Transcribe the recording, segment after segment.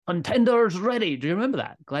Contenders ready. Do you remember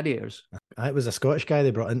that? Gladiators. It was a Scottish guy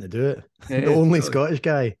they brought in to do it. Yeah, The only Scottish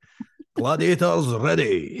guy. Gladiators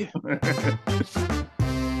ready.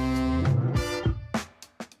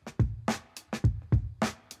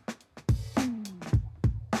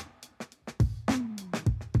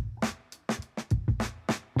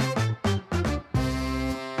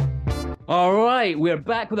 All right, we're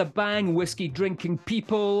back with a bang, whiskey drinking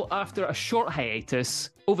people. After a short hiatus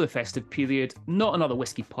over the festive period, Not Another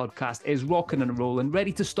Whiskey Podcast is rocking and rolling,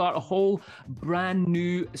 ready to start a whole brand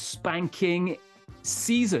new spanking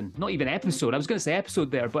season. Not even episode. I was going to say episode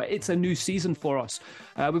there, but it's a new season for us.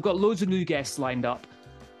 We've got loads of new guests lined up.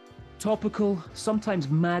 Topical, sometimes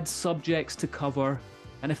mad subjects to cover.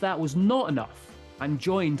 And if that was not enough, I'm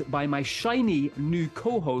joined by my shiny new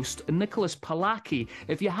co-host, Nicholas Palaki.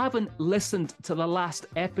 If you haven't listened to the last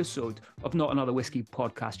episode of Not Another Whiskey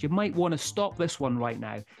Podcast, you might want to stop this one right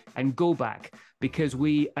now and go back, because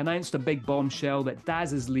we announced a big bombshell that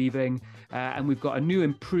Daz is leaving, and we've got a new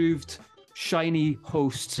improved shiny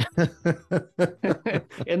host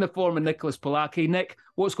in the form of Nicholas Palaki. Nick,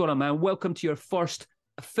 what's going on, man? Welcome to your first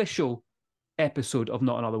official episode of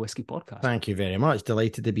Not Another Whiskey Podcast. Thank you very much.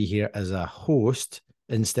 Delighted to be here as a host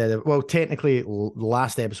instead of, well, technically,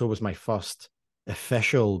 last episode was my first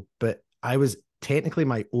official, but I was technically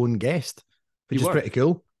my own guest, which is pretty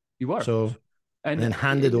cool. You were. So, and then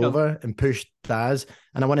handed over and pushed Daz.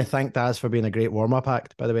 And I want to thank Daz for being a great warm-up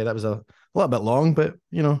act. By the way, that was a little bit long, but,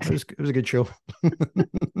 you know, it was a good show.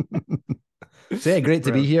 So, yeah, great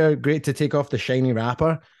to be here. Great to take off the shiny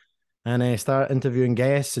wrapper and start interviewing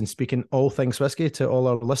guests and speaking all things whiskey to all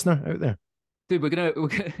our listener out there. Dude, we're gonna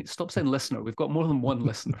stop saying listener. We've got more than one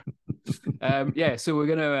listener. So we're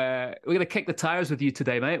gonna kick the tires with you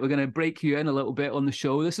today, mate. We're gonna break you in a little bit on the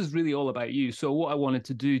show. This is really all about you. So what I wanted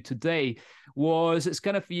to do today was, it's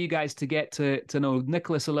kind of for you guys to get to know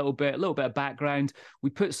Nicholas a little bit of background. We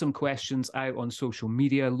put some questions out on social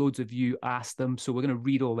media. Loads of you asked them, so we're gonna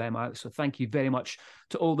read all them out. So thank you very much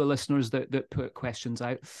to all the listeners that put questions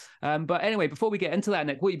out. But anyway, before we get into that,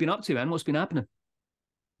 Nick, what have you been up to, man? What's been happening?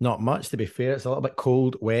 Not much, to be fair. It's a little bit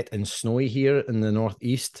cold, wet, and snowy here in the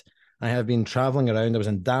northeast. I have been traveling around. I was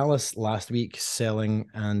in Dallas last week selling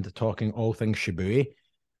and talking all things Shibui.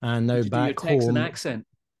 And now back home. Texan accent.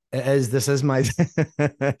 This is my,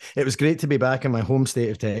 it was great to be back in my home state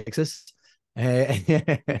of Texas. Actually,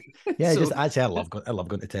 I love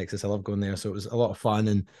going to Texas. I love going there. So it was a lot of fun,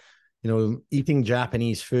 and, you know, eating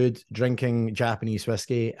Japanese food, drinking Japanese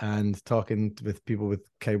whiskey, and talking with people with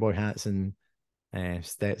cowboy hats and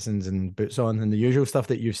Stetsons and boots on, and the usual stuff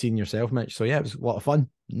that you've seen yourself, Mitch. So yeah, it was a lot of fun.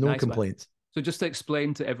 No complaints. Man. So just to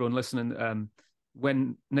explain to everyone listening,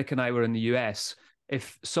 when Nick and I were in the US,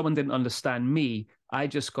 if someone didn't understand me, I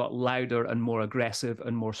just got louder and more aggressive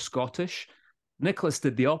and more Scottish. Nicholas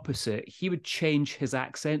did the opposite. He would change his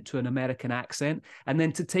accent to an American accent, and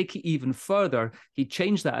then to take it even further, he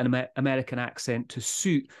changed that American accent to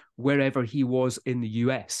suit wherever he was in the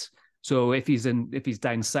US. So if he's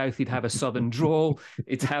down south, he'd have a southern drawl.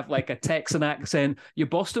 He'd have like a Texan accent. Your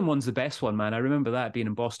Boston one's the best one, man. I remember that, being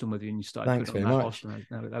in Boston with you, and you started. Thanks very much.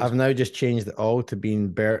 I've now just changed it all to being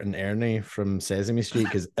Bert and Ernie from Sesame Street,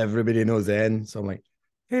 because everybody knows N. So I'm like,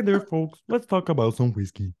 hey there, folks, let's talk about some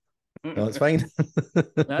whiskey. No, it's fine.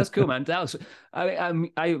 That's cool, man. Dallas. I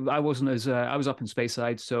wasn't as I was up in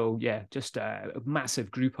Speyside, so yeah, just a massive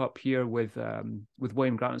group up here with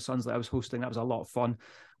William Grant and Sons that I was hosting. That was a lot of fun.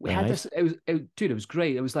 We had this. It was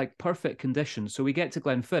great. It was like perfect conditions. So we get to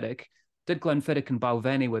Glenfiddich, did Glenfiddich and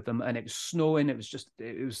Balvenie with them, and it was snowing. It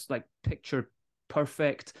was like picture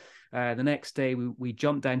perfect. The next day we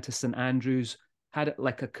jumped down to St Andrews. Had it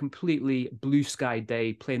like a completely blue sky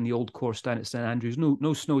day, playing the old course down at St Andrews.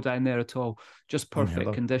 No snow down there at all, just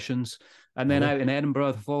perfect conditions. And then out in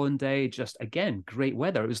Edinburgh the following day, just again great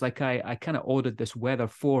weather. It was like I kind of ordered this weather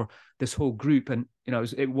for this whole group, and you know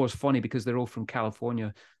it was funny because they're all from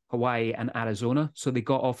California, Hawaii, and Arizona. So they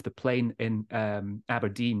got off the plane in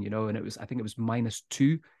Aberdeen, you know, and I think it was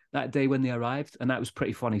 -2 that day when they arrived, and that was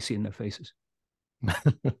pretty funny seeing their faces.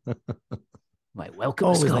 Like, welcome.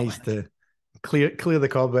 Always nice to clear the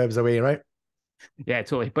cobwebs away, right? Yeah,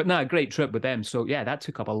 totally. But no, great trip with them. So yeah, that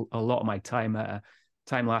took up a lot of my time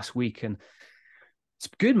last week, and it's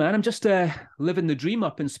good, man. I'm just living the dream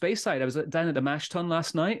up in Speyside. I was down at the Mash Tun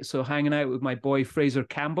last night, so hanging out with my boy Fraser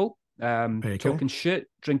Campbell, talking shit,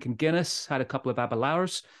 drinking Guinness, had a couple of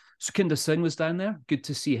Abelours. Sukhinder Singh was down there. Good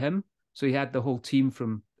to see him. So he had the whole team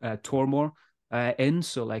from Tormore in.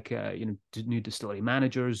 So like new distillery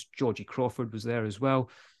managers. Georgie Crawford was there as well.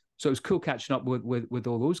 So it was cool catching up with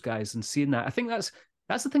all those guys and seeing that. I think that's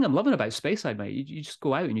That's the thing I'm loving about Speyside, mate. You just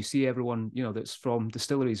go out and you see everyone, that's from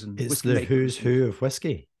distilleries and It's whiskey the makers. who's who of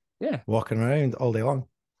whiskey. Yeah. Walking around all day long.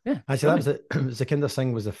 Yeah. Actually, that was it. Zakinder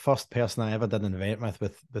Singh was the first person I ever did an event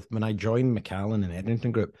with when I joined Macallan and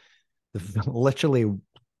Edrington Group. Literally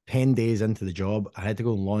 10 days into the job, I had to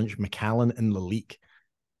go and launch Macallan in Lalique,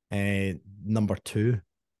 #2.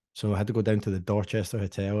 So I had to go down to the Dorchester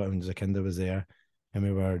Hotel, and Zakinder was there, and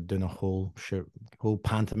we were doing a whole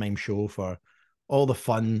pantomime show for all the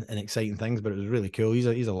fun and exciting things. But it was really cool. He's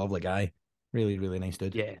a lovely guy, really really nice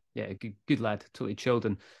dude. Yeah, good lad, totally chilled,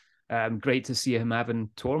 and great to see him having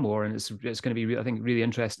Tormore, and it's going to be, I think, really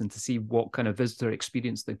interesting to see what kind of visitor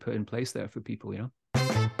experience they put in place there for people.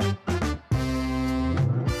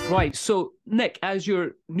 Right, so Nick, as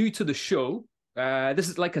you're new to the show, this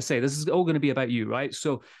is, like I say, this is all going to be about you, right?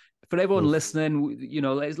 So for everyone listening,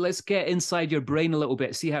 let's get inside your brain a little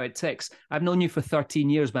bit, see how it ticks. I've known you for 13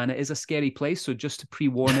 years, man. It is a scary place, so just to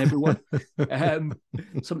pre-warn everyone.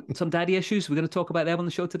 Some daddy issues. We're going to talk about them on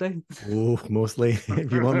the show today. Oh, mostly.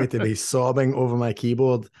 If you want me to be sobbing over my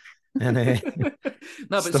keyboard and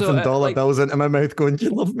stuffing dollar bills into my mouth going, do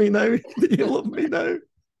you love me now? Do you love me now?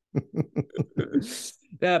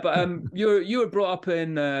 Yeah, but you were brought up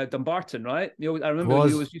in Dumbarton, right? I remember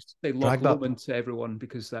you always used to say Loch Lomond to everyone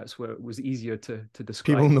because that's where it was easier to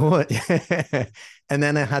describe. People know it. Yeah. And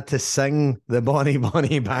then I had to sing the Bonnie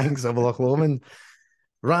Bonnie Banks of Loch Lomond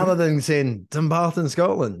rather than saying Dumbarton,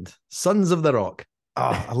 Scotland, Sons of the Rock.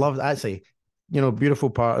 Oh, I love it. Actually,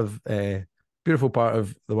 beautiful part of the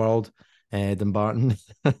world, Dumbarton.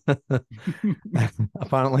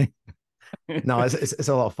 Apparently. No, it's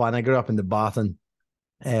a lot of fun. I grew up in Dumbarton.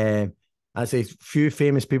 I'd say few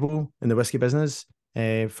famous people in the whiskey business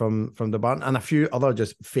from Dumbarton, and a few other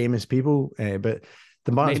just famous people. But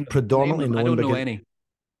Dumbarton's predominantly known. I don't know any.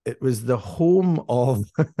 It was the home of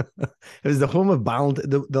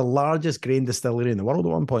Ballantyne, the largest grain distillery in the world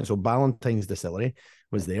at one point. So Ballantyne's distillery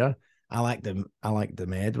was there. I like the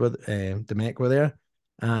Domecq were there.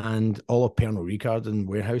 And all of Pernod Ricard and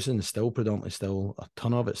warehousing is still a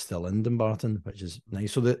ton of it's still in Dumbarton, which is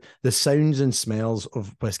nice. So the sounds and smells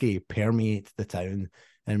of whiskey permeate the town,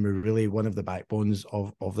 and we're really one of the backbones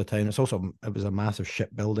of the town. It was a massive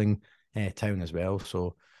shipbuilding town as well.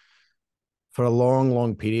 So for a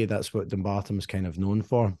long period, that's what Dumbarton was kind of known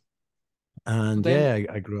for. And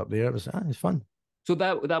I grew up there. It was fun. So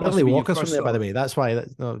that Billy Walker's from there, by the way. That's why I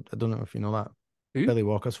don't know if you know that. Who? Billy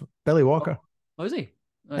Walker. Oh, is he?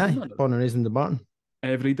 Born and raised in Dumbarton.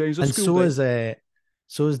 Every day's a school day. And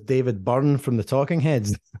so is David Byrne from the Talking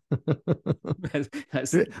Heads. I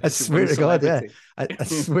swear to God, yeah. I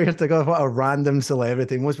swear to God, what a random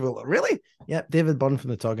celebrity. Most people, really? Yeah, David Byrne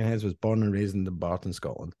from the Talking Heads was born and raised in Dumbarton,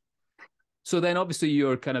 Scotland. So then obviously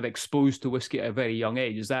you're kind of exposed to whiskey at a very young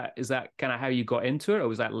age. Is that kind of how you got into it, or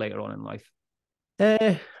was that later on in life?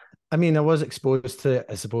 I mean, I was exposed to,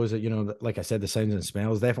 I suppose, that, like I said, the sounds and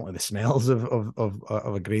smells, definitely the smells of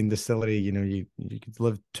a grain distillery. You could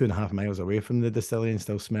live 2.5 miles away from the distillery and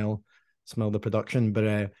still smell the production.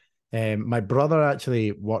 But my brother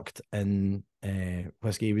actually worked in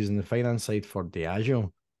whiskey. He was in the finance side for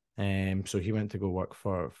Diageo. So he went to go work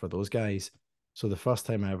for those guys. So the first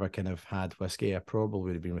time I ever kind of had whiskey, I probably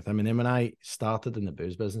would have been with him. And then when I started in the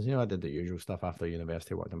booze business, I did the usual stuff after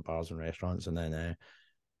university, worked in bars and restaurants, and then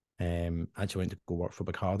actually went to go work for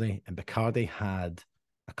Bacardi, and Bacardi had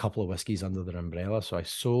a couple of whiskies under their umbrella. So I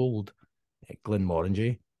sold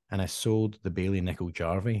Glenmorangie and I sold the Bailey Nickel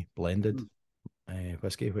Jarvie blended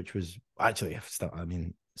whiskey, which was actually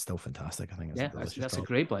still fantastic. I think that's a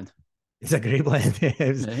great blend. It's a great blend. It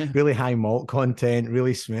was really high malt content,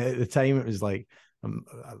 really smooth. At the time, it was like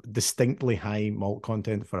distinctly high malt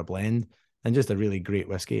content for a blend, and just a really great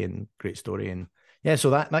whiskey and great story. And yeah,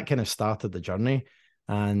 so that kind of started the journey.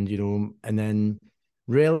 And, and then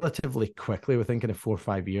relatively quickly, within kind of 4 or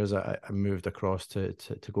 5 years, I moved across to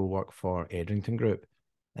go work for Edrington Group.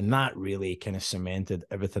 And that really kind of cemented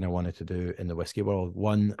everything I wanted to do in the whiskey world.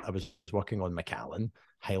 One, I was working on Macallan,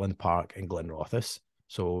 Highland Park, and Glenrothes.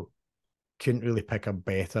 So couldn't really pick a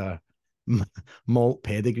better malt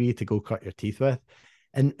pedigree to go cut your teeth with.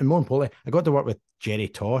 And more importantly, I got to work with Jerry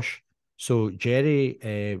Tosh. So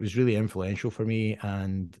Jerry was really influential for me,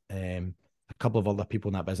 and a couple of other people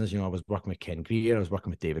in that business. I was working with Ken Greer, I was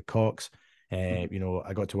working with David Cox. I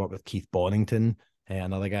got to work with Keith Bonington,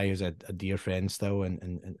 another guy who's a dear friend still,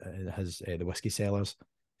 and has the whiskey cellars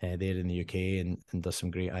there in the UK, and does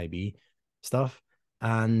some great IB stuff.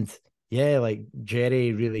 And yeah, like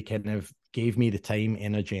Jerry really kind of gave me the time,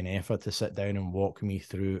 energy, and effort to sit down and walk me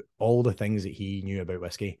through all the things that he knew about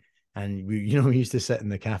whiskey. And we used to sit in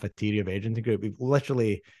the cafeteria of Edrington Group. We've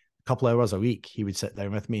literally couple of hours a week, he would sit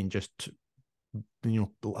down with me and just,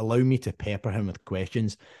 allow me to pepper him with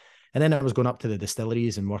questions. And then I was going up to the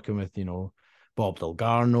distilleries and working with, Bob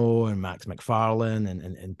Delgarno and Max McFarlane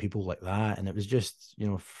and people like that. And it was just,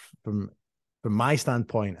 from my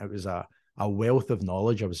standpoint, it was a wealth of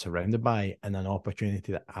knowledge I was surrounded by and an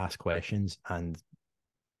opportunity to ask questions. And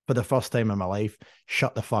for the first time in my life,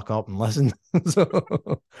 shut the fuck up and listen.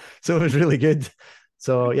 so it was really good.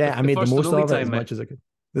 So yeah, I made the most of it as much as I could.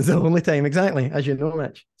 It's the only time, exactly, as you know,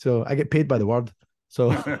 Mitch. So I get paid by the word.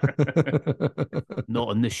 So not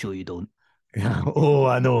on this show, you don't. Oh,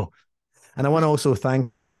 I know. And I want to also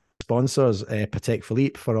thank sponsors, Patek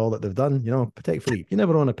Philippe, for all that they've done. Patek Philippe. You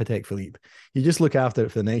never own a Patek Philippe. You just look after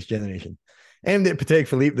it for the next generation. Aimed at Patek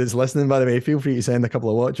Philippe that's listening, by the way, feel free to send a couple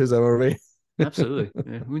of watches our way. Absolutely.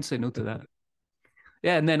 Yeah, we wouldn't say no to that.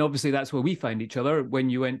 Yeah, and then obviously that's where we found each other when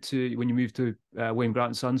you moved to William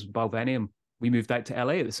Grant & Sons, Balvenie, and we moved out to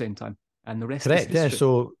LA at the same time. And the rest Correct, is history. Yeah.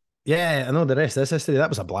 So, yeah, I know the rest of this history. That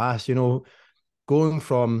was a blast, going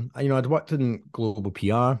from, I'd worked in global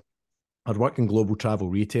PR. I'd worked in global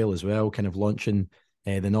travel retail as well, kind of launching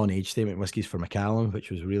the non-age statement whiskies for Macallan,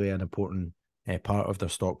 which was really an important part of their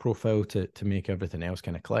stock profile to make everything else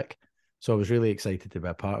kind of click. So I was really excited to be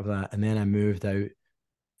a part of that. And then I moved out,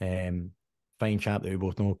 fine chap that we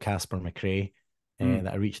both know, Casper McRae,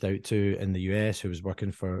 that I reached out to in the US, who was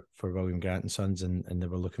working for William Grant & Sons, and they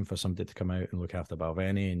were looking for somebody to come out and look after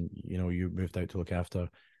Balvenie. And, you moved out to look after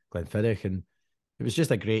Glenfiddich. And it was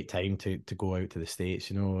just a great time to go out to the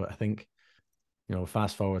States. I think,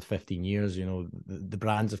 fast forward 15 years, the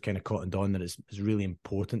brands have kind of cottoned on that it's really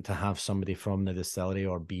important to have somebody from the distillery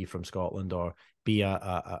or be from Scotland or be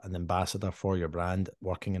an ambassador for your brand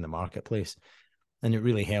working in the marketplace. And it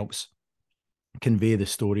really helps convey the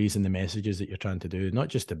stories and the messages that you're trying to do, not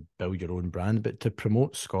just to build your own brand, but to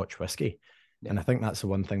promote Scotch whiskey. Yeah. And I think that's the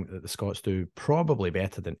one thing that the Scots do probably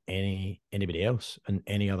better than anybody else in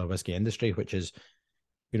any other whiskey industry, which is,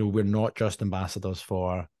 we're not just ambassadors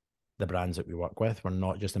for the brands that we work with. We're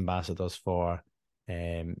not just ambassadors for,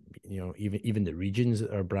 even the regions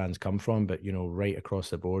that our brands come from, but, right across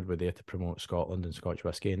the board, we're there to promote Scotland and Scotch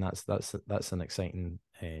whiskey. And that's an exciting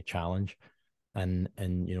challenge. And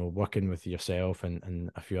working with yourself and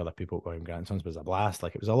a few other people at William Grant & Sons was a blast.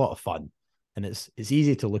 Like, it was a lot of fun. And it's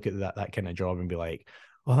easy to look at that kind of job and be like,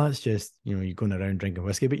 oh, that's just, you're going around drinking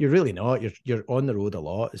whiskey, but you're really not. You're on the road a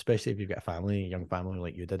lot, especially if you've got a young family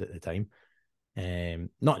like you did at the time.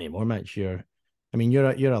 Not anymore, Mitch. You're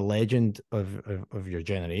a legend of your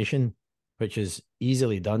generation, which is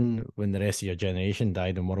easily done when the rest of your generation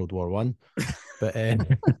died in World War I. But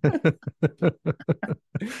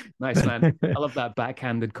nice, man. I love that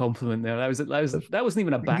backhanded compliment there. That wasn't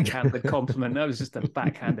even a backhanded compliment. That was just a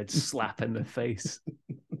backhanded slap in the face.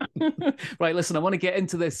 Right, listen, I want to get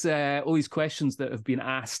into this. All these questions that have been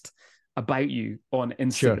asked about you on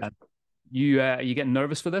Instagram. Sure. Are you getting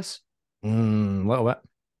nervous for this? A little bit.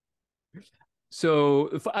 So,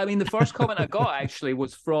 the first comment I got actually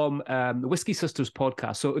was from the Whiskey Sisters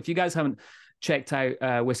podcast. So if you guys haven't checked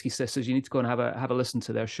out Whiskey Sisters, you need to go and have a listen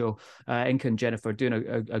to their show. Inka and Jennifer are doing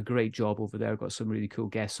a great job over there. Got some really cool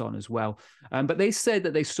guests on as well. But they said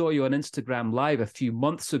that they saw you on Instagram Live a few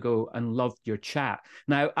months ago and loved your chat.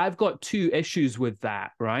 Now, I've got two issues with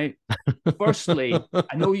that, right? Firstly,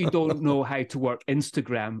 I know you don't know how to work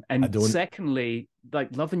Instagram. And secondly,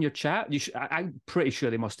 like, loving your chat, I'm pretty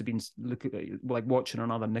sure they must have been watching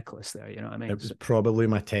another Nicholas there. You know what I mean? It was probably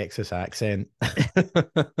my Texas accent.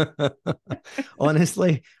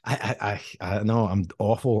 Honestly, I know I'm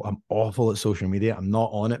awful. I'm awful at social media. I'm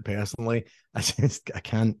not on it personally. I just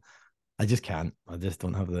can't. I just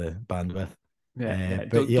don't have the bandwidth. Yeah.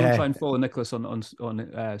 Don't try and follow Nicholas on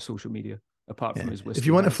social media apart from his whiskey. If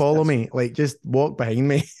you want to follow me, just walk behind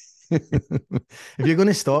me. If you're going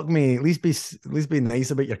to stalk me, at least be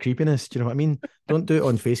nice about your creepiness. Do you know what I mean? Don't do it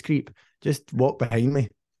on face creep. Just walk behind me.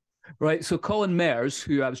 Right. So Colin Mears,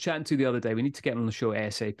 who I was chatting to the other day, we need to get him on the show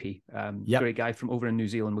ASAP. Great guy from over in New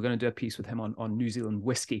Zealand. We're going to do a piece with him on New Zealand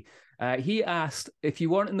whiskey. He asked, if you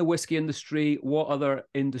weren't in the whiskey industry, what other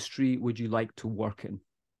industry would you like to work in?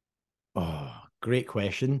 Oh, great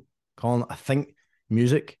question, Colin. I think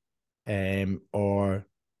music, or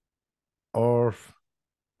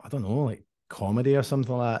I don't know, like comedy or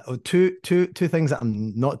something like that. Oh, two things that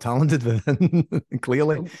I'm not talented within,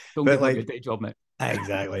 clearly. Don't give up your day job, mate.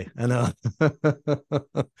 Exactly. I know.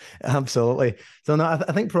 Absolutely. So no,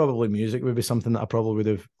 I think probably music would be something that I probably would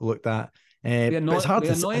have looked at. But it's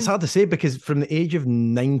hard to say because from the age of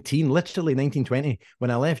 19, literally 19, 20, when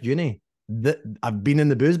I left uni, I've been in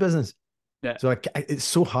the booze business. Yeah. So it's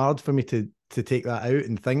so hard for me to take that out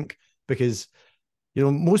and think, because You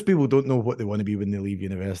know, most people don't know what they want to be when they leave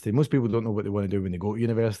university. Most people don't know what they want to do when they go to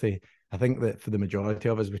university. I think that for the majority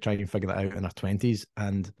of us, we try and figure that out in our 20s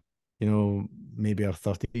and, you know, maybe our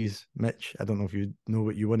 30s. Mitch, I don't know if you know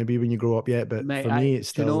what you want to be when you grow up yet, but Mate, for me,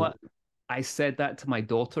 it's do still. you know what? I said that to my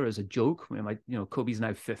daughter as a joke. When Kobe's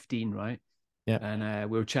now 15, right? Yeah. And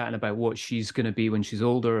we were chatting about what she's going to be when she's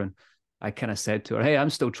older. And I kind of said to her, hey, I'm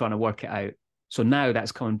still trying to work it out. So now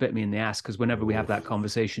that's come and bit me in the ass because whenever we have that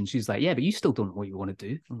conversation, she's like, yeah, but you still don't know what you want to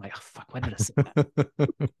do. I'm like, oh, fuck, why did I say that?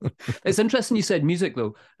 It's interesting you said music,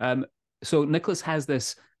 though. So Nicholas has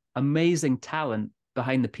this amazing talent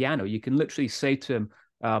behind the piano. You can literally say to him,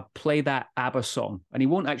 play that ABBA song, and he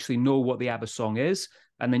won't actually know what the ABBA song is.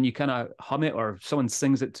 And then you kind of hum it or someone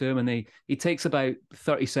sings it to him and he takes about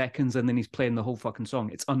 30 seconds and then he's playing the whole fucking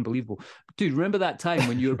song. It's unbelievable. Dude, remember that time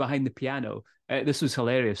when you were behind the piano? This was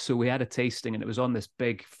hilarious. So we had a tasting and it was on this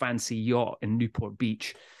big fancy yacht in Newport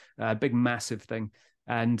Beach, big massive thing.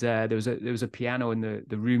 And there was a piano in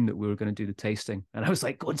the room that we were going to do the tasting. And I was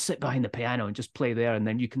like, go and sit behind the piano and just play there. And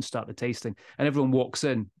then you can start the tasting. And everyone walks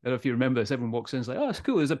in. I don't know if you remember this. Everyone walks in. It's like, oh, it's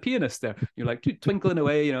cool. There's a pianist there. You're like twinkling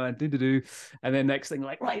away, and do. And then next thing,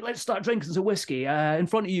 like, right, let's start drinking some whiskey. In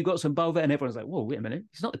front of you, got some Balvet. And everyone's like, whoa, wait a minute.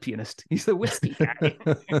 He's not the pianist. He's the whiskey guy.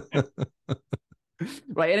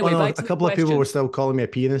 Right. Anyway, a couple of people were still calling me a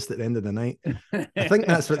pianist at the end of the night. I think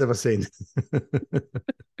that's what they were saying.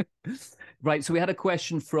 Right. So we had a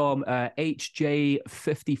question from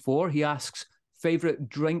HJ54. He asks, favorite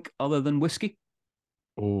drink other than whiskey?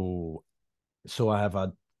 Oh, so I have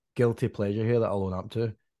a guilty pleasure here that I'll own up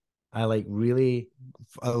to. I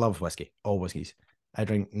love whiskey, all whiskeys. I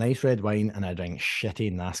drink nice red wine and I drink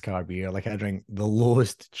shitty NASCAR beer. Like I drink the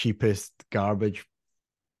lowest, cheapest garbage.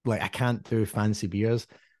 Like I can't do fancy beers.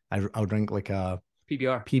 I'll drink like a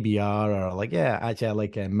PBR or actually I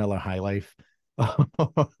like a Miller High Life.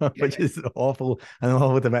 Which is awful. And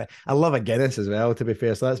I love a Guinness as well, to be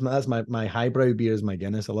fair. So that's my highbrow beer is my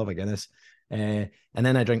Guinness. I love a Guinness. And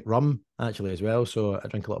then I drink rum actually as well. So I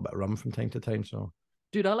drink a little bit of rum from time to time. So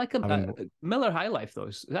dude, I like a Miller High Life though.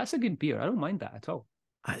 That's a good beer. I don't mind that at all.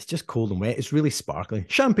 It's just cold and wet. It's really sparkly.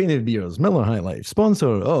 Champagne and beers, Miller High Life, sponsor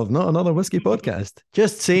of Not Another Whiskey Podcast.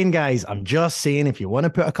 Just saying, guys. I'm just saying, if you want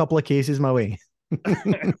to put a couple of cases my way.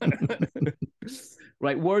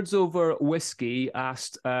 Right, Words Over Whiskey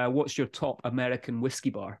asked, what's your top American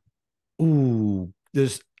whiskey bar? Ooh,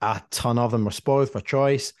 there's a ton of them. We're spoiled for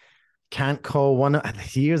choice. Can't call one out.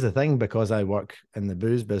 Here's the thing, because I work in the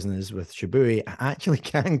booze business with Shibui, I actually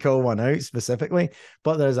can't call one out specifically,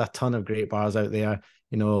 but there's a ton of great bars out there.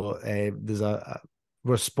 We're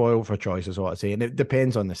spoiled for choice is what I say. And it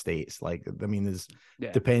depends on the states.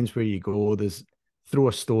 Depends where you go. There's throw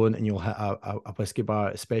a stone and you'll hit a whiskey bar,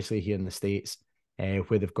 especially here in the States.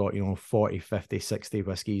 Where they've got 40, 50, 60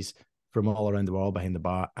 whiskies from all around the world behind the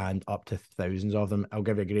bar and up to thousands of them. I'll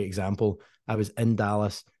give you a great example. I was in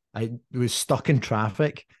Dallas. I was stuck in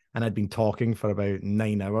traffic and I'd been talking for about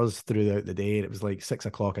 9 hours throughout the day. And it was like 6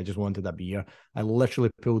 o'clock. I just wanted a beer. I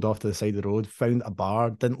literally pulled off to the side of the road, found a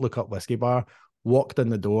bar, didn't look up whiskey bar, walked in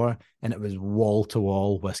the door, and it was wall to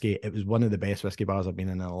wall whiskey. It was one of the best whiskey bars I've been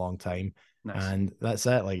in a long time. Nice. And that's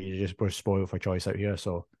it. Like we're spoiled for choice out here.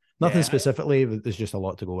 So nothing specifically, there's just a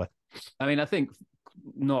lot to go with. I mean, I think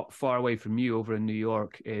not far away from you over in New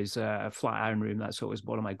York is Flatiron Room. That's always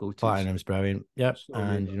one of my go-tos. Flatiron Room's brilliant. Yep. So,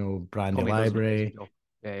 and, Brandy Library.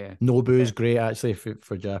 Yeah. Nobu's great, actually,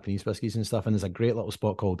 for Japanese whiskies and stuff. And there's a great little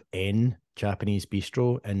spot called N, Japanese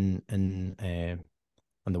Bistro, in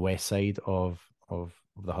on the west side of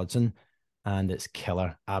the Hudson. And it's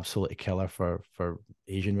killer, absolutely killer for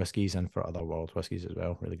Asian whiskies and for other world whiskies as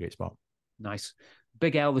well. Really great spot. Nice.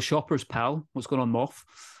 Big L, the shopper's pal. What's going on, Moth?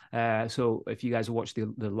 So if you guys watch the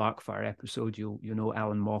Larkfire episode, you'll know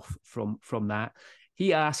Alan Moth from that.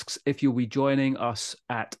 He asks if you'll be joining us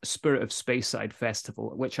at Spirit of Speyside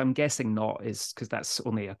Festival, which I'm guessing not, is because that's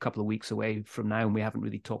only a couple of weeks away from now, and we haven't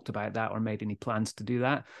really talked about that or made any plans to do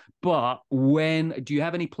that. But when do you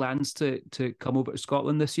have any plans to come over to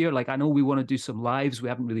Scotland this year? Like, I know we want to do some lives. We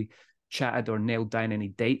haven't really chatted or nailed down any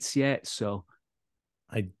dates yet, so.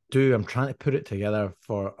 I do. I'm trying to put it together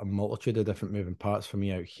for a multitude of different moving parts for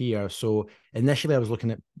me out here. So initially I was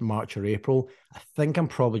looking at March or April. I think I'm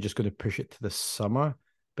probably just going to push it to the summer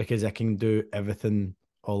because I can do everything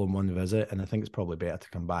all in one visit. And I think it's probably better to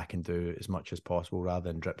come back and do as much as possible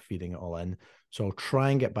rather than drip feeding it all in. So I'll try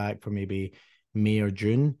and get back for maybe May or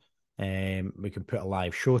June. We can put a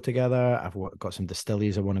live show together. I've got some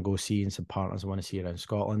distilleries I want to go see and some partners I want to see around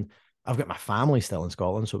Scotland. I've got my family still in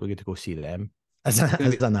Scotland, so we're good to go see them. As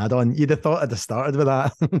an add-on, you'd have thought I'd have started with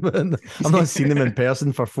that. I've not seen them in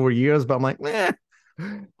person for 4 years, but I'm like,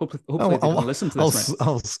 Hopefully they don't listen to this now.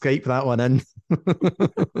 I'll Skype that one in.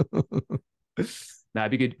 Nah,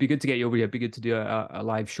 it'd be good to get you over here. It'd be good to do a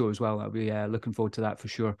live show as well. I'll be looking forward to that for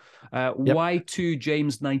sure. Yep. Y2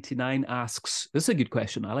 James 99 asks, this is a good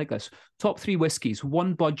question. I like this. Top 3 whiskies,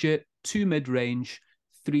 1 budget, 2 mid range,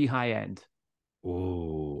 3 high end.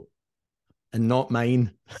 Oh, and not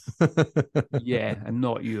mine. Yeah, and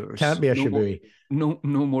not yours. Can't be a Shibui. No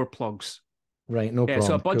more plugs. Right, no problem.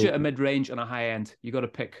 So a budget, cool. A mid range, and a high end. You got to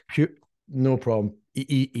pick. No problem.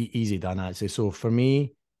 Easy done actually. So for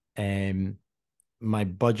me, my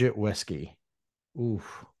budget whiskey.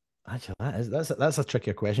 Oof. Actually, that's a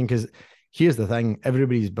trickier question because here's the thing: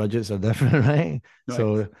 everybody's budgets are different, right?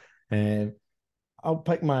 So, I'll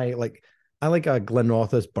pick I like a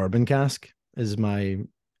Glenrothes bourbon cask is my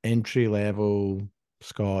entry level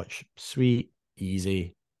Scotch, sweet,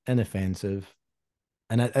 easy, inoffensive,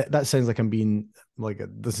 and that sounds like I'm being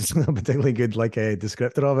this is not particularly good a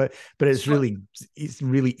descriptor of it, but it's really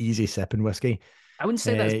easy sipping whiskey. I wouldn't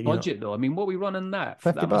say that's budget though. I mean, what are we running that?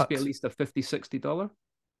 $50 that must be at least a $50-$60.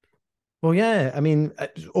 Well, yeah. I mean,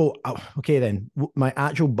 okay then. My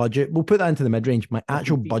actual budget, we'll put that into the mid range. My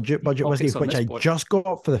actual budget whiskey, which I just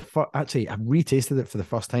got for the first, actually, I've retasted it for the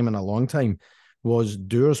first time in a long time, was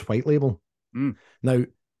Dewar's White Label. Now,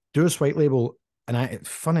 Dewar's White Label, and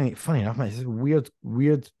funny enough, it's a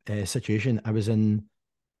weird situation. I was in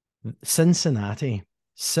Cincinnati,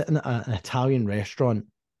 sitting at an Italian restaurant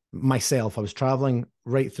myself. I was traveling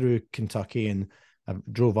right through Kentucky, and I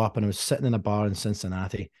drove up, and I was sitting in a bar in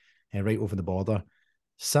Cincinnati. Right over the border,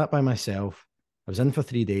 sat by myself. I was in for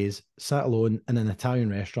 3 days, sat alone in an Italian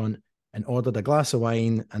restaurant and ordered a glass of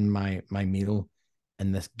wine and my meal.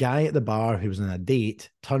 And this guy at the bar who was on a date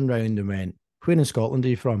turned around and went, "Where in Scotland are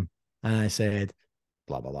you from?" And I said,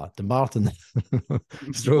 blah, blah, blah, Dumbarton,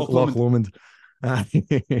 stroke Loch Lomond. And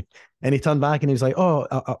he turned back and he was like, "Oh,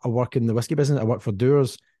 I work in the whiskey business. I work for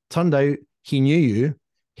Dewar's." Turned out he knew you.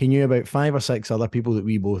 He knew about 5 or 6 other people that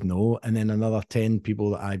we both know, and then another 10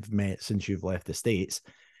 people that I've met since you've left the States.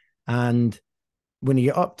 And when you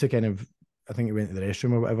get up to I think he went to the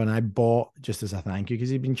restroom or whatever, and I bought, just as a thank you, because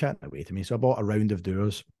he'd been chatting away to me, so I bought a round of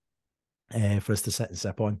Dewar's for us to sit and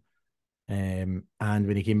sip on. And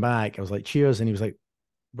when he came back, I was like, "Cheers," and he was like,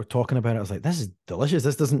 "We're talking about it." I was like, "This is delicious.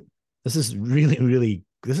 This is really, really,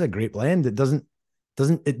 this is a great blend. It didn't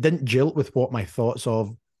jilt with what my thoughts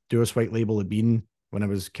of Dewar's White Label had been when I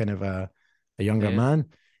was kind of a younger man."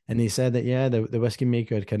 And they said that, the whiskey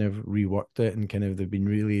maker had kind of reworked it and they've been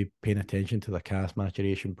really paying attention to the cask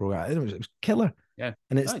maturation program. It was killer. Yeah.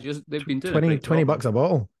 And it's they've been doing $20 a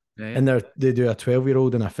bottle. Yeah. And they do a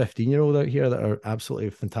 12-year-old and a 15-year-old out here that are absolutely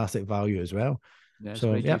fantastic value as well. Yeah,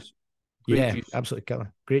 so juice. Juice. Absolutely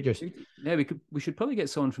killer. Great juice. Yeah, we should probably get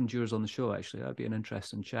someone from Dewar's on the show, actually. That'd be an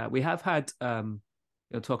interesting chat. We have had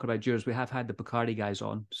talking about Dewar's, we have had the Bacardi guys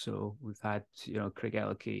on. So we've had, Craig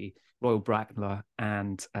Ellicky, Royal Bracknell,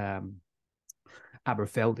 and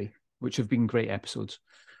Aberfeldy, which have been great episodes.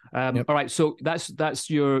 All right, so that's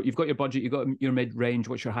you've got your budget, you've got your mid range.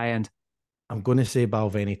 What's your high end? I'm going to say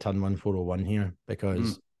Balvenie Turn 1401 here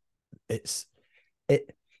because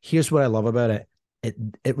here's what I love about it.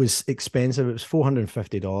 It was expensive. It was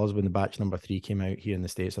 $450 when the batch number 3 came out here in the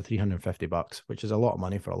States, or $350, which is a lot of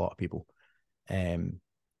money for a lot of people.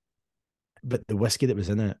 But the whiskey that was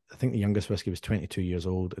in it, I think the youngest whiskey was 22 years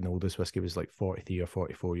old and the oldest whiskey was like 43 or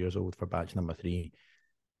 44 years old for batch number 3.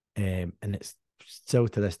 And it's still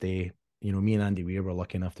to this day, me and Andy Weir were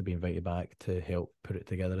lucky enough to be invited back to help put it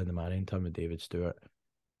together in the marrying time with David Stewart.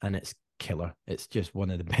 And it's killer. It's just one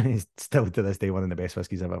of the best, still to this day, one of the best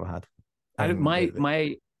whiskeys I've ever had. I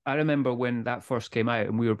remember when that first came out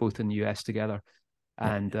and we were both in the US together,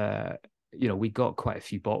 and we got quite a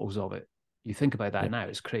few bottles of it. You think about that now,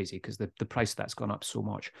 it's crazy because the price of that's gone up so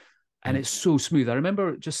much, and it's so smooth. I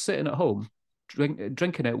remember just sitting at home,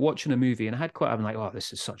 drinking it, watching a movie, and I'm like, "Oh,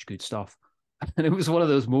 this is such good stuff." And it was one of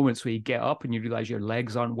those moments where you get up and you realize your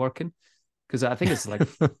legs aren't working, because I think it's like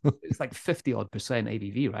 50%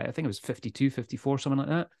 ABV, right? I think it was 52, 54, something like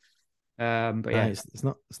that. But yeah, it's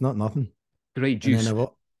not nothing. Great juice. And then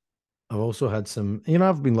I've also had some,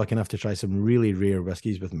 I've been lucky enough to try some really rare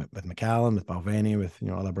whiskies with Macallan, with Balvenie, with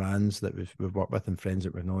other brands that we've worked with and friends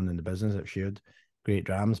that we've known in the business that have shared great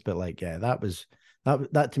drams. But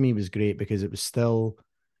that to me was great because it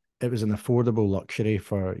was an affordable luxury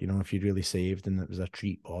for, if you'd really saved, and it was a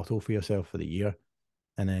treat bottle for yourself for the year.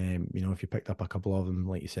 And if you picked up a couple of them,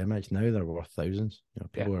 like you said, Mitch, now they're worth thousands.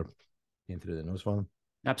 People are getting through the nose for them.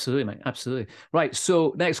 Absolutely, mate. Absolutely. Right.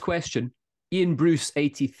 So next question. Ian Bruce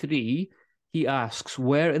 83, he asks,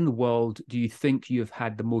 where in the world do you think you've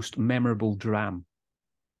had the most memorable dram?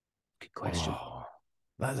 Good question.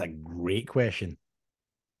 That's a great question.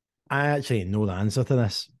 I actually know the answer to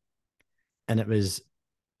this. And it was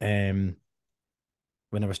when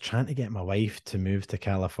I was trying to get my wife to move to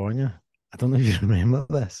California. I don't know if you remember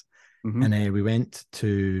this. Mm-hmm. And we went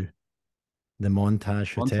to the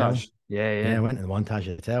Montage Hotel. Montage. Yeah, Yeah, I yeah. went to the Montage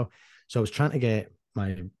Hotel. So I was trying to get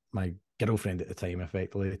my girlfriend at the time,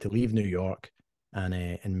 effectively, to leave New York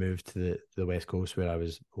and move to the West Coast where I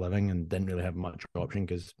was living, and didn't really have much option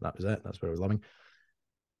because that was it. That's where I was living.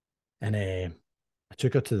 And I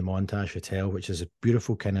took her to the Montage Hotel, which is a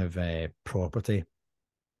beautiful kind of property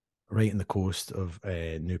right in the coast of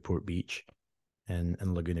Newport Beach in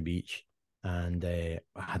Laguna Beach. And I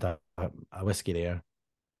had a whiskey there,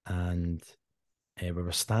 and we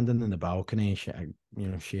were standing in the balcony. She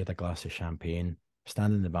had a glass of champagne,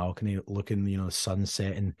 standing in the balcony, looking, the sun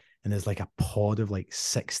setting, and there's like a pod of like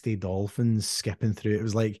 60 dolphins skipping through. It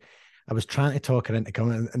was like I was trying to talk her into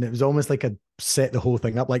coming, and it was almost like I set the whole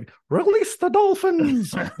thing up, like release the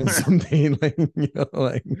dolphins, and somebody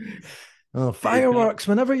like, oh, fireworks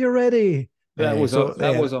whenever you're ready. That was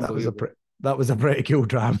unbelievable. That was a pretty cool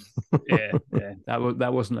drama. Yeah, yeah.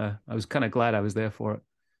 That wasn't I was kind of glad I was there for it.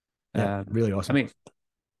 Yeah, really awesome. I mean,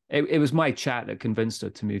 it was my chat that convinced her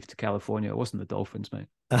to move to California. It wasn't the Dolphins, mate.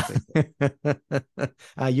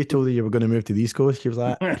 You told her you were going to move to the East Coast. She was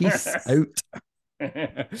like, peace out.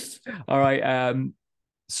 All right.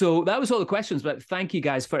 So that was all the questions, but thank you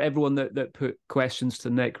guys for everyone that put questions to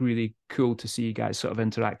Nick. Really cool to see you guys sort of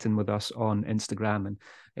interacting with us on Instagram,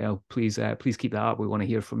 and please keep that up. We want to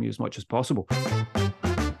hear from you as much as possible.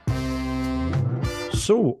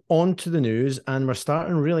 So on to the news, and we're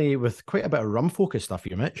starting really with quite a bit of rum focused stuff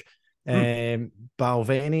here, Mitch.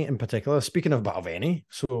 Balvenie in particular. Speaking of Balvenie,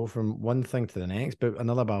 so from one thing to the next, but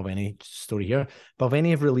another Balvenie story here.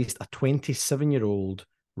 Balvenie have released a 27-year-old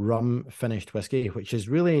rum finished whiskey, which is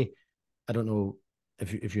really, I don't know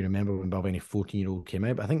if you remember when Balvenie 14-year-old came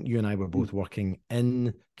out, but I think you and I were both working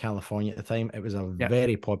in California at the time. It was a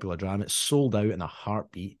very popular dram. It sold out in a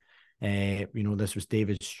heartbeat. This was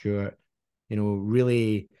David Stewart,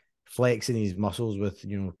 really flexing his muscles with,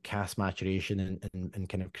 cask maturation and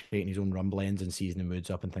kind of creating his own rum blends and seasoning moods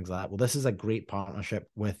up and things like that. Well, this is a great partnership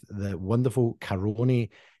with the wonderful Caroni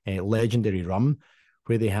legendary rum,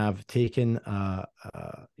 where they have taken,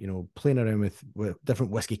 playing around with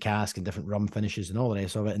different whiskey casks and different rum finishes and all the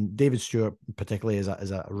rest of it. And David Stewart particularly is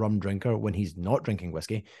a rum drinker when he's not drinking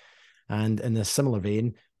whiskey. And in a similar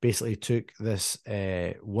vein, basically took this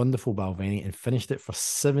wonderful Balvenie and finished it for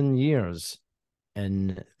 7 years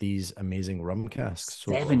in these amazing rum casks.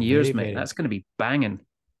 So 7 years, mate. That's going to be banging.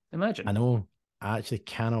 Imagine. I know. I actually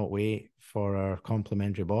cannot wait for our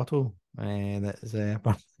complimentary bottle.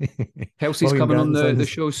 Kelsey's coming on the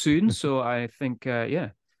show soon, so I think we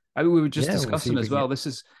were just discussing as well. This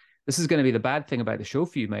is going to be the bad thing about the show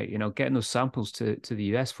for you, mate. Getting those samples to the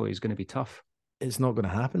US for you is going to be tough. It's not going to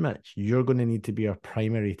happen, Mitch. You're going to need to be our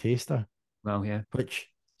primary taster. Well, yeah, which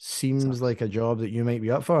seems like a job that you might be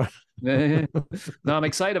up for. No, I'm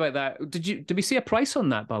excited about that. Did we see a price on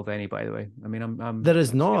that Balvenie, by the way? I mean, there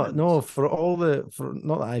is not. No,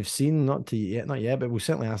 not that I've seen, not yet, but we'll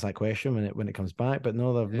certainly ask that question when it comes back. But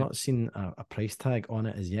no, they've not seen a price tag on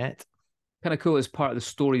it as yet. Kind of cool as part of the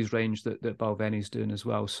stories range that Balvenie's doing as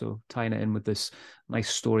well. So tying it in with this nice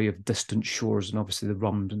story of distant shores and obviously the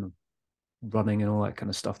rum and the running and all that kind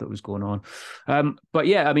of stuff that was going on. But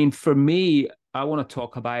yeah, I mean, for me, I want to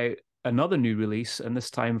talk about another new release, and this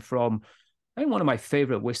time from, I think, one of my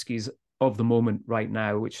favorite whiskies of the moment right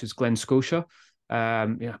now, which is Glen Scotia.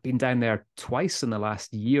 I've been down there twice in the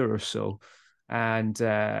last year or so, and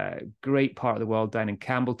great part of the world down in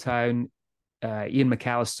Campbelltown. Ian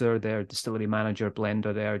McAllister, their distillery manager,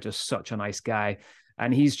 blender there, just such a nice guy.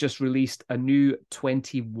 And he's just released a new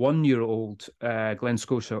 21-year-old Glen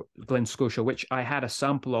Scotia, which I had a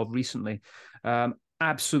sample of recently.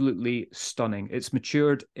 Absolutely stunning. It's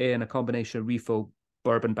matured in a combination of refill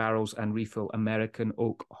bourbon barrels and refill American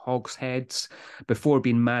oak hogsheads before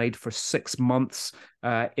being married for 6 months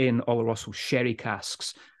in Oloroso sherry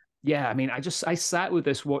casks. Yeah, I mean, I sat with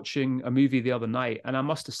this watching a movie the other night, and I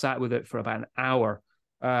must have sat with it for about an hour.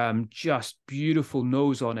 Just beautiful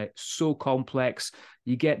nose on it, so complex.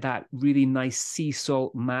 You get that really nice sea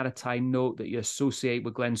salt maritime note that you associate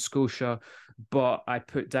with Glen Scotia. But I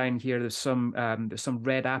put down here there's some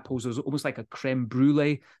red apples. There's almost like a creme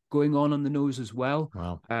brulee going on the nose as well.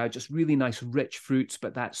 Wow. Just really nice rich fruits,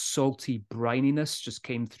 but that salty brininess just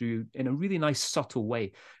came through in a really nice subtle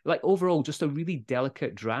way. Like overall, just a really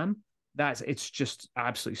delicate dram. It's just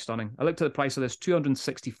absolutely stunning. I looked at the price of this,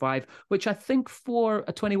 $265, which I think for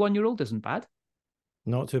a 21-year-old isn't bad.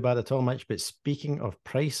 Not too bad at all, Mitch. But speaking of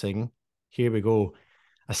pricing, here we go.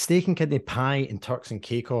 A steak and kidney pie in Turks and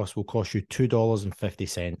Caicos will cost you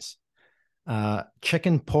 $2.50.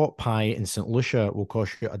 Chicken pot pie in St. Lucia will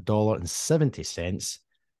cost you $1.70.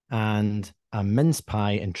 And a mince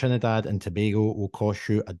pie in Trinidad and Tobago will cost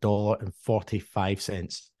you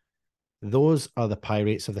 $1.45. Those are the pie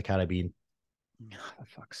rates of the Caribbean. For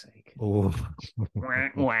fuck's sake. Oh.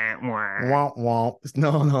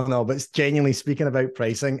 No. But it's genuinely, speaking about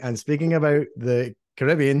pricing and speaking about the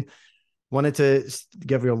Caribbean, wanted to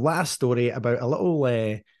give you a last story about a little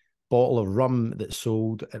bottle of rum that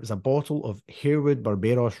sold. It was a bottle of Harewood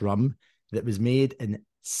Barbaros rum that was made in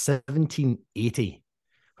 1780,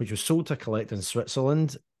 which was sold to a collector in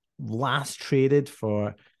Switzerland, last traded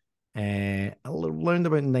for around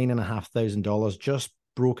about $9,500, just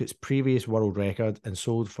broke its previous world record and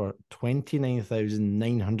sold for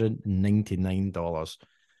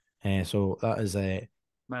 $29,999. So that is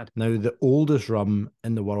mad. Now the oldest rum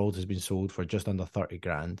in the world has been sold for just under 30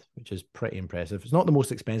 grand, which is pretty impressive. It's not the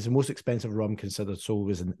most expensive. Most expensive rum considered sold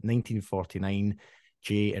was in 1949,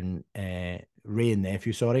 Ray and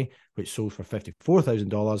Nephew, which sold for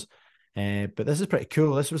 $54,000. But this is pretty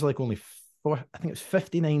cool. This was like only I think it was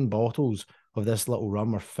 59 bottles of this little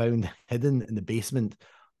rum were found hidden in the basement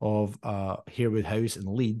of Harewood House in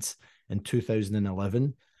Leeds in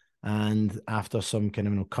 2011. And after some kind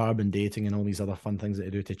of carbon dating and all these other fun things that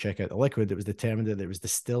they do to check out the liquid, it was determined that it was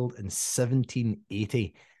distilled in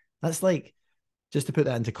 1780. That's like, just to put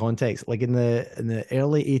that into context, like in the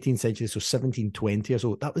early 18th century, so 1720 or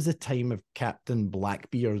so, that was the time of Captain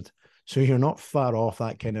Blackbeard. So you're not far off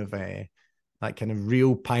that kind of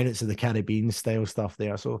real Pirates of the Caribbean style stuff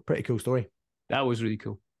there. So pretty cool story. That was really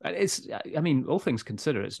cool. It's, I mean, all things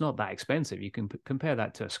considered, it's not that expensive. You can compare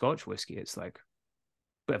that to a Scotch whiskey. It's like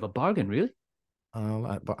bit of a bargain, really.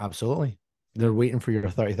 But absolutely, they're waiting for your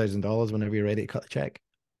 $30,000 whenever you're ready to cut the check.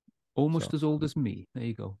 Almost as old as me. There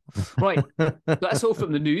you go. Right, that's all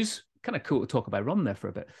from the news. Kind of cool to talk about rum there for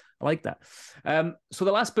a bit. I like that. So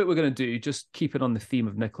the last bit we're going to do, just keep it on the theme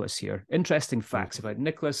of Nicholas here. Interesting facts about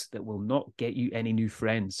Nicholas that will not get you any new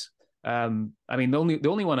friends. I mean, the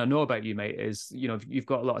only one I know about you, mate, is you've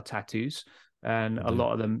got a lot of tattoos, and a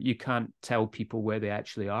lot of them you can't tell people where they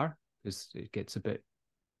actually are because it gets a bit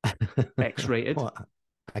X-rated. Well,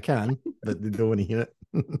 I can, but they don't want to hear it.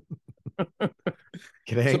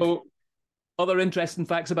 Correct. So, other interesting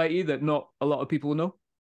facts about you that not a lot of people know?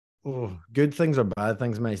 Oh, good things or bad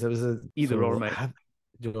things, mate? There was Either or, mate. I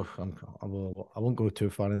won't go too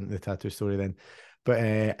far into the tattoo story then. But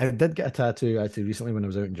I did get a tattoo actually recently when I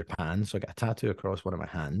was out in Japan. So I got a tattoo across one of my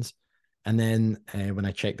hands. And then when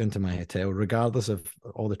I checked into my hotel, regardless of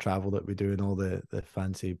all the travel that we do and all the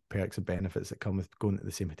fancy perks and benefits that come with going to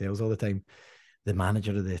the same hotels all the time, the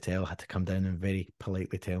manager of the hotel had to come down and very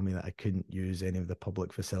politely tell me that I couldn't use any of the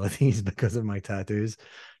public facilities because of my tattoos.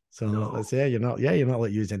 So let's say you're not allowed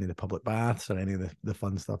to use any of the public baths or any of the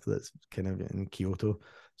fun stuff that's kind of in Kyoto.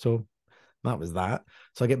 So that was that.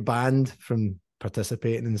 So I get banned from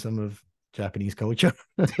participating in some of Japanese culture.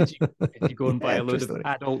 Did you go and buy a load of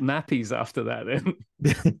adult nappies after that then?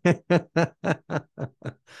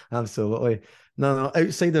 Absolutely. No,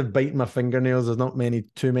 outside of biting my fingernails, there's not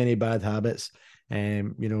too many bad habits. I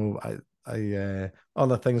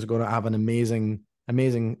other things are going to have an amazing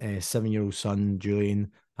 7-year-old son,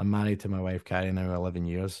 Julian. I'm married to my wife, Carrie, now 11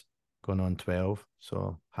 years, going on 12.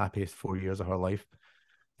 So happiest 4 years of her life.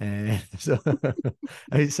 So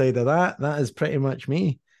outside of that is pretty much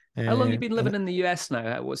me. How long have you been living in the US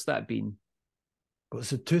now? What's that been?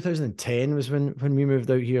 So 2010 was when we moved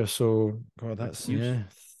out here. So God, that's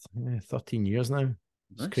 13 years now.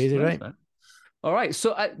 It's crazy, right? Man. All right.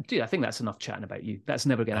 So dude, I think that's enough chatting about you. That's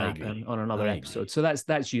never going to happen on another episode. So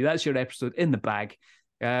that's you. That's your episode in the bag.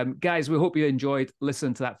 Guys, we hope you enjoyed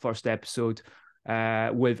listening to that first episode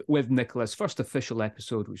with Nicholas, first official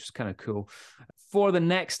episode, which is kind of cool. For the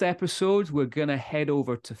next episode, we're going to head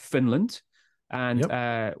over to Finland. And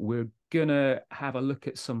we're going to have a look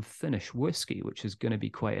at some Finnish whiskey, which is going to be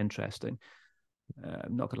quite interesting.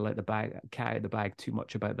 I'm not going to let the cat out of the bag too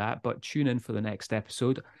much about that, but tune in for the next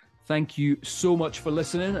episode. Thank you so much for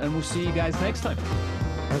listening, and we'll see you guys next time.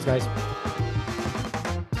 Thanks, guys.